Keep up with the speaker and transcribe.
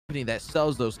company that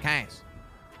sells those cars.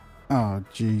 Oh,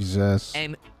 Jesus.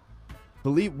 And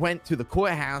Philippe went to the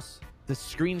courthouse to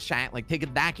screenshot, like take a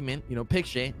document, you know,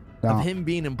 picture of him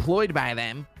being employed by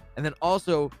them. And then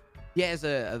also he has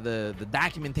the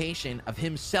documentation of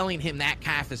him selling him that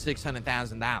car for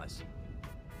 $600,000.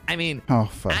 I mean, oh,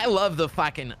 fuck. I love the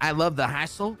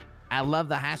hustle. I love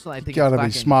the hustle. I think you gotta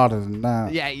be smarter than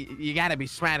that. Yeah, you gotta be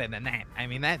smarter than that. I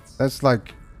mean, that's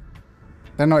like,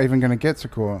 they're not even gonna get to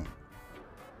court.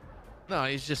 No,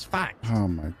 he's just fucked. Oh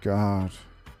my God.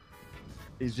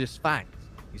 He's just fucked.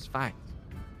 He's fucked.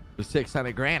 For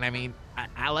 600 grand. I mean,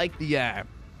 I like the.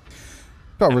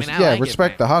 But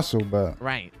respect the hustle, but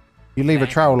right. You leave a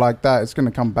trail like that, it's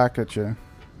gonna come back at you.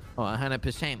 Oh,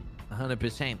 100%,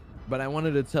 100%. But I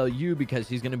wanted to tell you because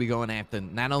he's gonna be going after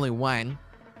not only one,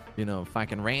 you know,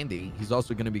 fucking Randy. He's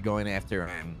also gonna be going after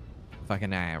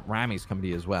fucking Ramee's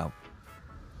company as well.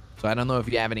 So I don't know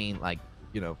if you have any, like,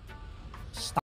 you know,